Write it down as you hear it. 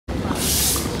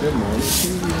Good morning to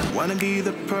you. Wanna be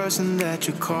the person that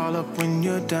you call up when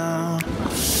you're down.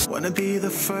 Wanna be the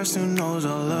first who knows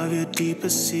all of your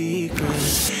deepest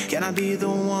secrets. Can I be the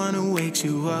one who wakes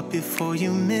you up before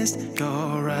you miss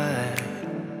your ride?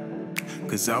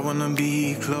 Cause I wanna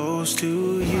be close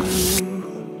to you,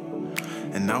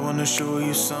 and I wanna show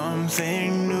you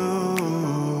something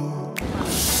new.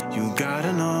 You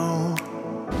gotta know.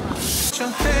 Put your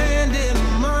hand in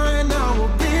mine, I will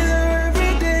be there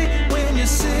every day. When you're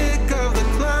sick of the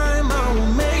climb, I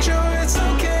will make sure it's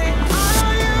okay.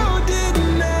 I know you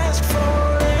didn't ask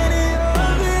for any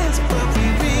of this, but we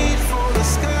reach for the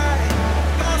sky.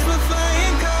 Lost with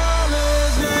flying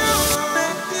colors now.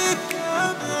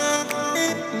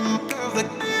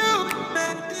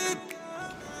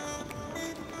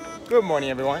 Good morning,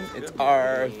 everyone. It's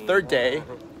our third day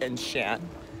in Xi'an,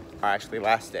 or actually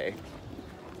last day.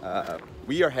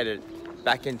 We are headed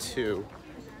back into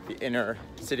the inner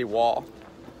city wall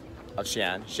of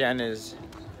Xi'an. Xi'an is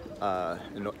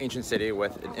an ancient city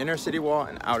with an inner city wall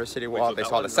and outer city wall. They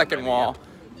saw the second wall.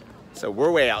 So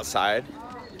we're way outside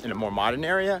in a more modern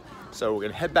area. So we're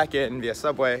gonna head back in via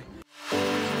subway.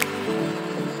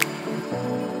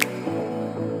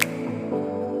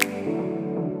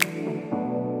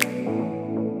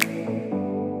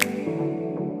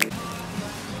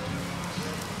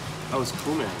 That was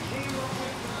cool, man.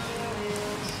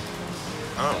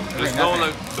 Oh, there's no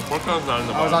like the pork is not in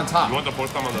the bottom. I was on top. You want the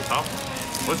pork on the top?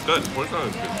 What's good? Pork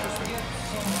is interesting.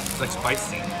 It's like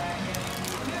spicy.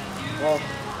 Well,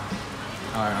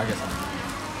 alright, I guess.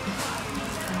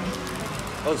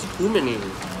 That was cumin.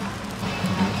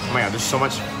 Oh my god, there's so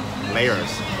much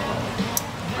layers.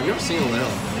 I've never seen a layer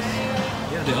like this.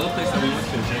 Yeah, the other place that we went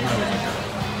to in Shanghai was like that.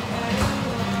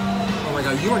 Oh my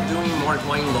god, you are doing more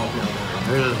wine love now.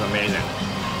 This is amazing.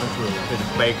 That's really good. It's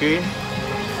flaky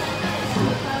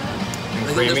and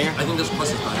creamy. I think this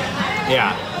crust is better.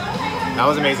 Yeah, that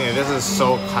was amazing. This is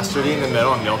so custardy in the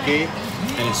middle and milky,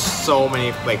 and it's so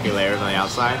many flaky layers on the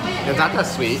outside. It's not that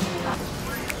sweet.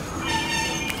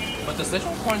 But the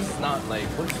Sichuan corn is not like,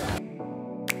 what is that?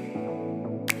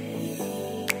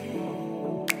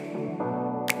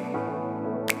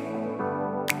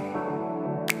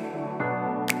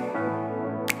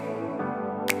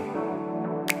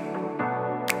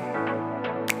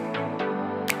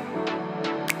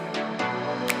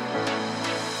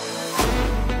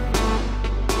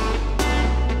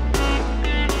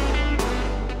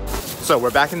 So we're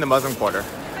back in the Muslim quarter,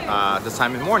 this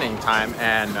time in morning time,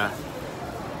 and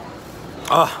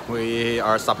we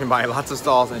are stopping by lots of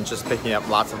stalls and just picking up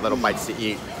lots of little bites to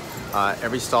eat.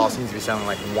 Every stall seems to be selling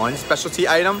like one specialty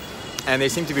item, and they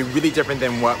seem to be really different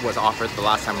than what was offered the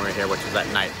last time we were here, which was at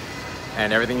night.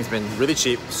 And everything's been really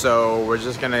cheap, so we're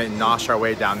just gonna nosh our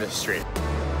way down this street.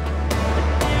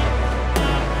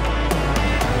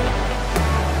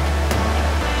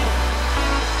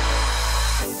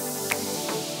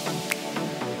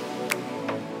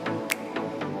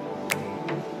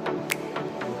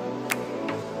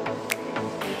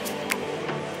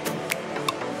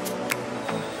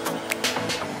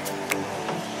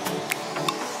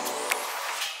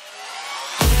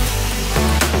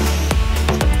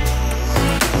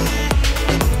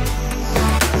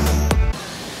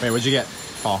 Wait, what'd you get,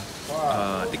 Paul?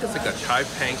 I think it's like a chai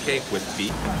pancake with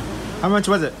beef. How much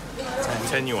was it?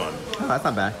 10 yuan. Oh, that's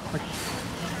not bad.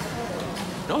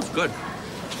 No, it's good.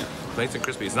 Nice and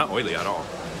crispy. It's not oily at all.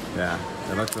 Yeah,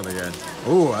 it looks really good.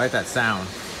 Ooh, I like that sound.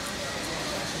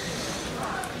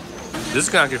 This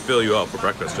can actually fill you up for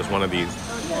breakfast, just one of these.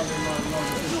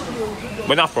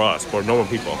 But not for us, for normal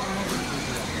people.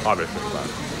 Obviously, but.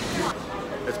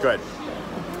 It's good.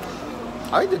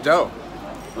 I like the dough.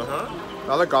 Uh-huh.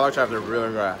 The other garlic chives are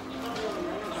really good.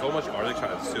 So much garlic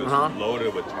chives too. It's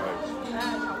loaded with chives.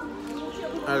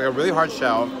 And like a really hard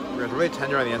shell. It's really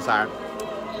tender on the inside.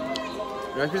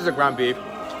 Nice pieces of ground beef.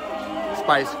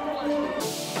 Spice.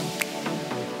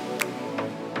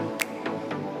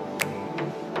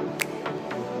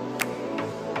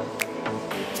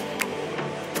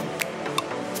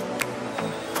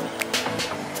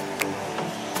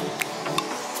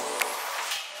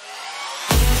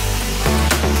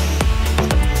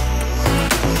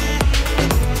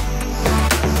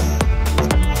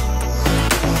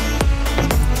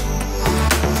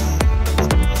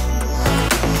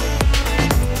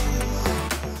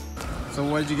 So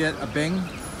what did you get? A Bing?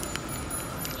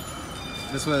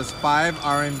 This was 5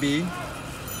 RMB.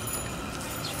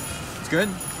 It's good?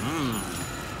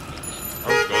 That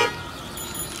was good.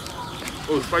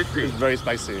 Oh, spicy. It's very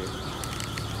spicy.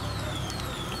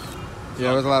 Yeah,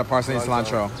 there was a lot of parsley and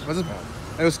cilantro. Was it?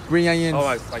 It was green onions. Oh,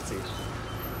 it's spicy.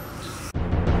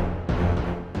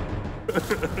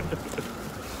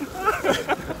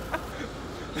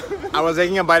 I was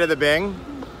taking a bite of the bing,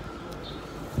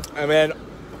 and then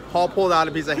Paul pulled out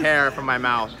a piece of hair from my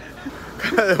mouth.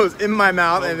 It was in my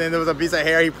mouth, and then there was a piece of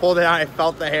hair. He pulled it out. I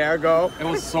felt the hair go. It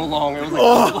was so long. It was like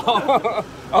so long.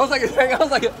 I was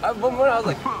like, at one point I was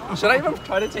like, should I even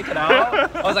try to take it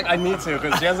out? I was like, I need to,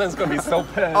 because Jansen's gonna be so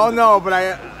pissed. Oh no, but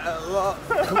I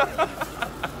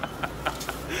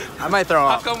might throw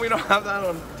up. How come we don't have that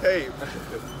on tape?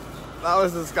 That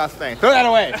was disgusting. Throw that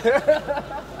away.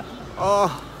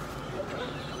 Oh.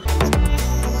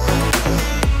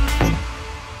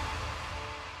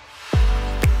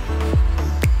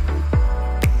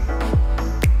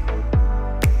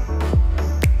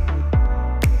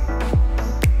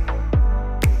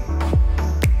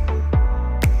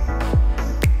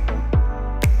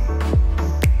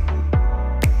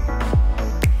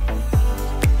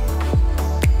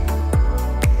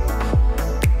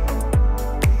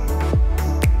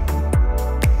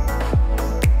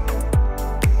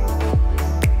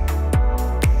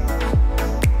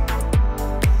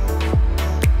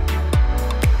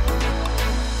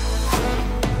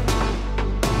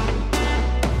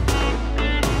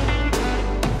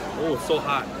 So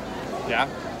hot. Yeah?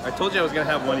 I told you I was gonna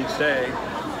have one each day.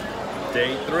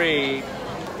 Day 3.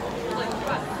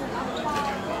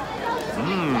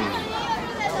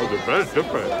 Oh, the bread is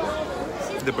different.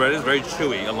 The bread is very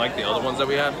chewy, unlike the other ones that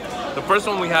we had. The first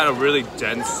one we had a really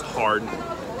dense, hard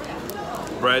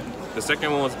bread. The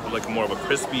second one was like more of a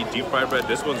crispy, deep fried bread.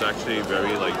 This one's actually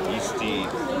very like yeasty,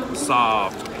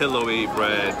 soft, pillowy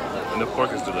bread, and the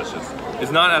pork is delicious.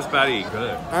 It's not as fatty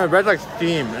good. The bread's like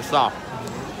steam. It's soft.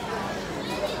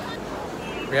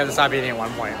 We have to stop eating at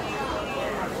one point.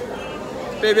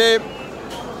 Beep beep.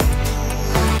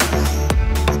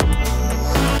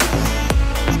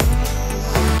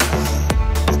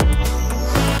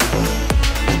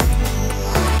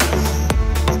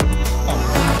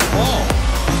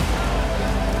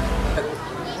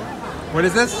 What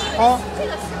is this, Paul?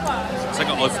 It's like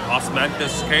an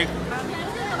osmanthus cake.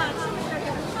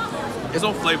 It's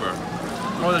all flavor.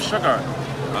 Oh, the sugar.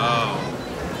 Oh.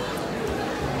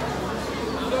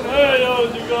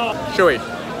 Chewy.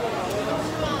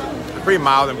 Pretty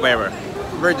mild in flavor.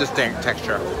 Very distinct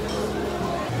texture.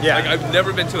 Yeah. Like, I've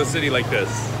never been to a city like this.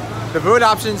 The food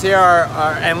options here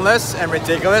are endless and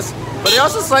ridiculous, but they're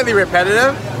also slightly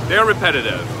repetitive. They're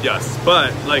repetitive, yes,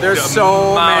 but like there's the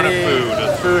so amount many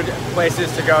of food places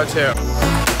to go to.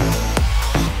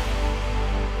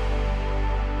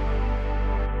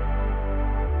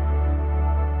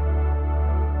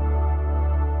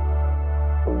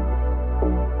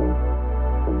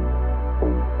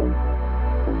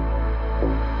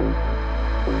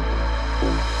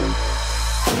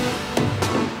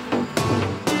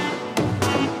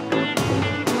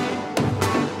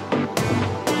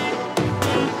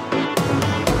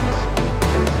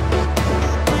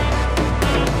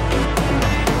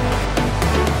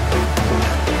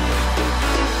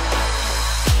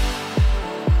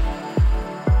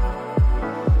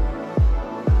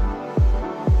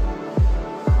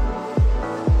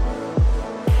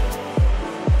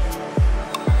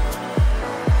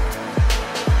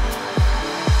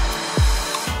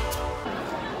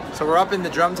 So we're up in the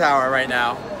drum tower right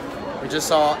now. We just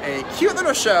saw a cute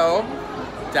little show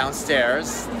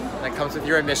downstairs that comes with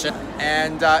your admission.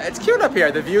 And it's cute up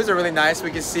here. The views are really nice.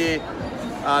 We can see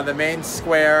the main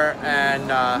square and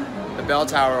the bell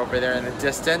tower over there in the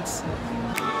distance.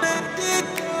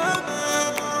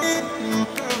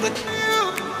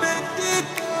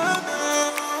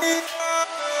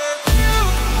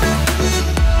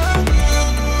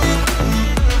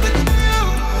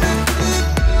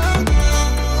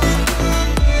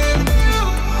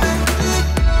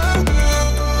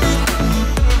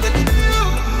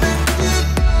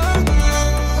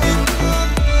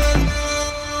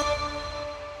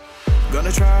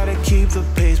 Try to keep the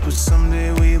pace, but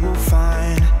someday we will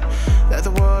find that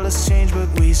the world has changed, but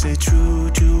we stay true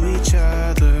to each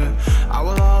other. I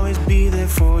will always be there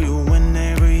for you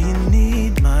whenever you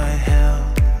need my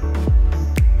help.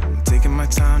 I'm taking my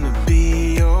time to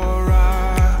be your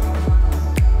rock.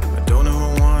 I don't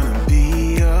ever wanna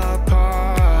be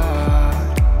apart.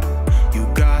 You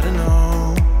gotta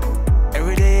know,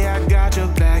 every day I got your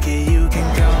back, and you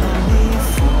can count on me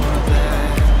for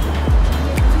that.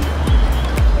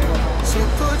 So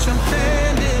put your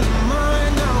hand in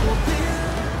mine, now we'll be.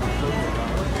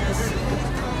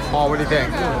 Paul, what do you think?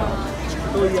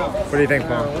 What do you think,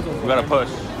 Paul? We gotta push.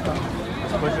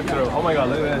 Let's push it through. Oh my god,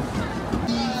 look at this.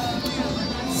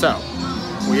 So,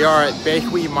 we are at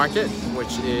Beiyuanmen Market,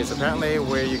 which is apparently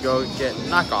where you go get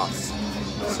knockoffs.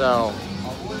 So,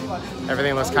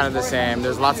 Everything looks kind of the same.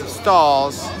 There's lots of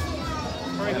stalls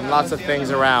and lots of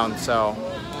things around, so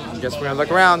I guess we're gonna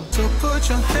look around. So put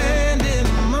your hand in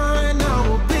mine, I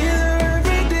will be there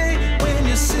every day. When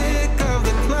you're sick of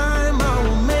the climb, I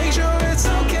will make sure it's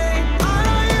okay.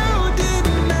 I know you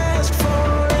didn't ask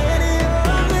for any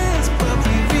of this, but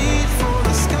we reach for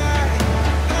the sky.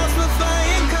 That's the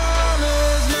flying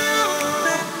colors now.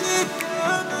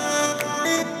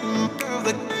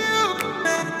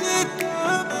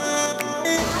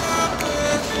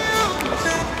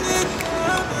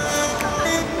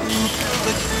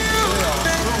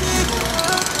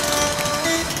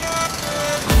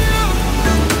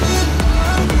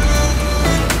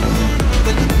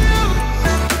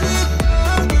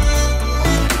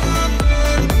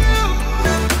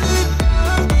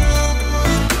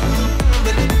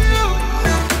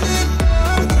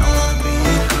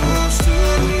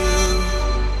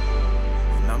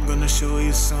 Show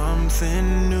you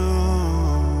something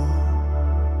new.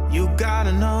 You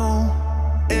gotta know,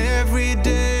 every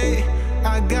day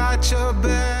I got your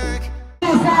back.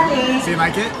 So you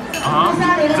like it?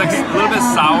 It's like a little bit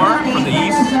sour from the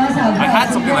east. I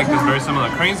had something like this very similar.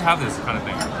 Cranes have this kind of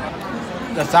thing.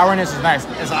 The sourness is nice.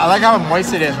 I like how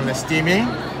moist it is from the steaming.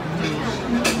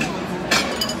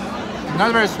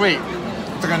 Not very sweet.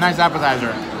 It's like a nice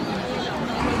appetizer.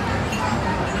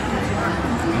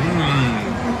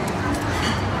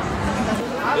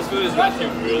 This food is actually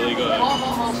really good.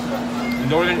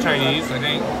 Northern Chinese, I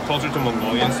think, closer to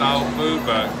Mongolian-style food,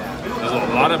 but there's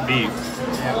a lot of beef.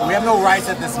 Yeah, we have no rice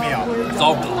at this meal. It's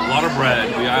all a lot of bread.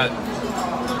 We got.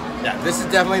 Yeah, this is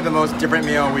definitely the most different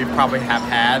meal we probably have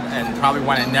had, and probably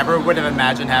one I never would have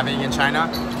imagined having in China.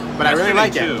 But I really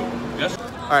like it. Yes.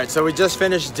 All right, so we just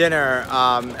finished dinner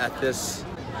at this.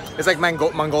 It's like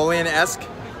Mongolian-esque.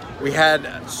 We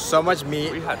had so much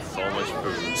meat. We had so much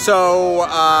food. So.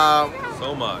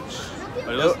 So much.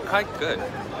 But it was quite good.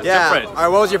 It's Yeah. different. All right,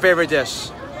 what was your favorite dish?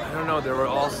 I don't know. They were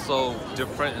all so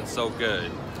different and so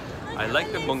good. I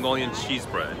like the Mongolian cheese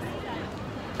bread.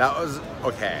 That was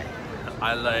okay.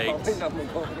 I liked Not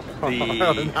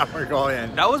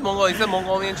Mongolian. That was Mongolian. You said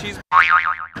Mongolian cheese.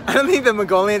 I don't think the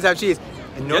Mongolians have cheese.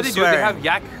 And no Yeah, they do. swearing. They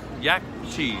have yak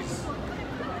cheese.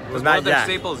 It was not one of their yak.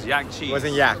 staples, yak cheese. It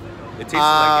wasn't yak. It tasted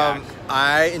like yak.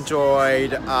 I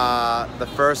enjoyed the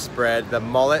first bread, the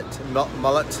mullet.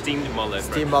 Steamed mullet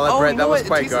bread. mullet bread. You That know was what?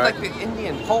 quite It good. tasted like the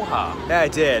Indian poha. Yeah,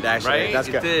 it did actually. Right? That's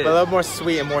It good. did. But a little more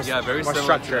sweet and more, very more similar to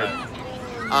structured.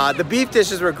 that. The beef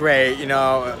dishes were great. You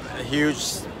know, huge.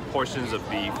 Portions of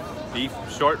beef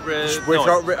short ribs.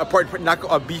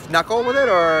 A beef knuckle with it,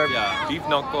 or Yeah, beef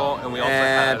knuckle, and we also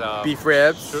and had beef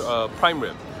ribs, prime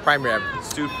rib, prime rib.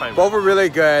 stewed prime rib. Both were really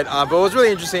good. But what was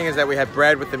really interesting is that we had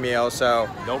bread with the meal, so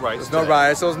No rice. there's no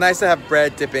rice. So it was nice to have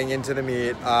bread dipping into the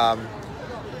meat.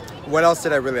 What else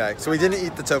did I really like? So we didn't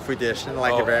eat the tofu dish. Didn't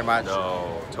like it very much.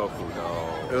 No, tofu, no.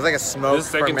 It was like a smoked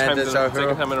fermented tofu.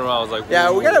 Second time in a row, I was like, Yeah,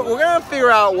 ooh, we're gonna figure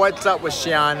out what's up with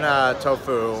Xi'an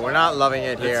tofu. We're not loving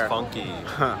it here. It's funky.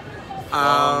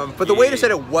 But the waiter said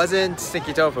it wasn't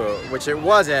sticky tofu, which it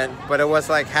wasn't, but it was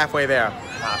like halfway there.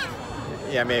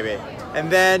 Yeah, maybe. And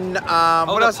then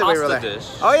what else did we really? Dish.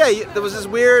 Oh yeah, there was this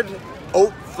weird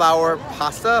oat flour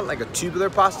pasta, like a tubular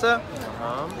pasta.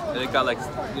 And it got like,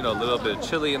 a little bit of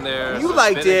chili in there. You some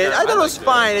liked vinegar. it. I thought it was liked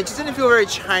fine. It just didn't feel very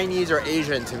Chinese or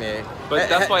Asian to me. But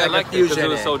that's why I Like a liked it, because fusion it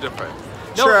was in so it. different.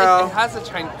 True. No, it has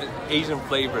Asian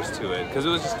flavors to it, because it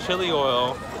was just chili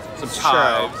oil, some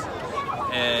chives,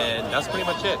 and that's pretty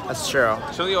much it. That's true.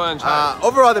 Chili oil and chives.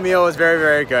 Overall, the meal was very,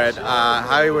 very good.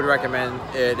 Highly would recommend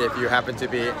it if you happen to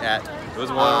be at. It was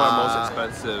one of our most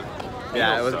expensive meals.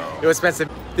 Yeah, it was. So. It was expensive.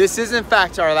 This is in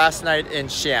fact our last night in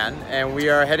Xi'an, and we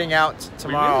are heading out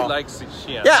tomorrow. We really like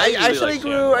Xi'an. Yeah, I really actually like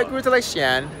grew. Xi'an, I grew to like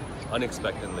Xi'an.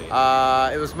 unexpectedly.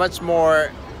 It was much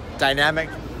more dynamic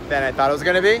than I thought it was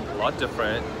gonna be. A lot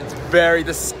different. It's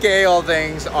the scale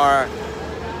things are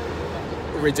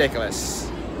ridiculous.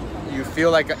 You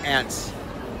feel like ants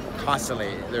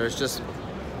constantly. There's just,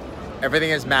 everything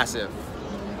is massive.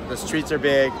 The streets are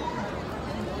big,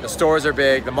 the stores are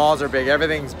big, the malls are big,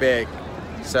 everything's big.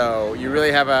 So you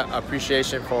really have an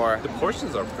appreciation for. The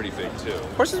portions are pretty big too.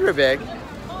 Portions were big.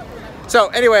 So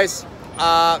anyways,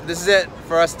 this is it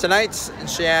for us tonight in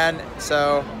Xi'an.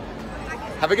 So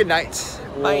have a good night.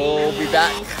 We'll be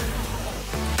back.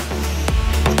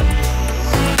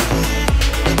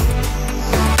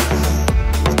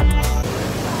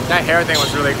 That hair thing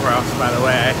was really gross, by the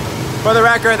way. For the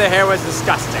record, the hair was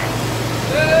disgusting.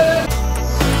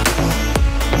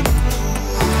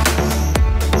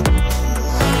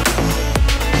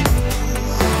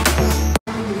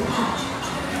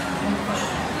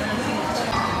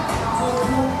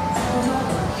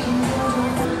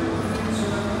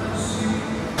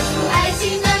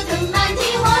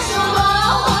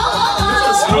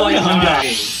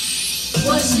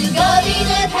 是隔壁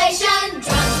的泰山，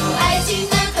转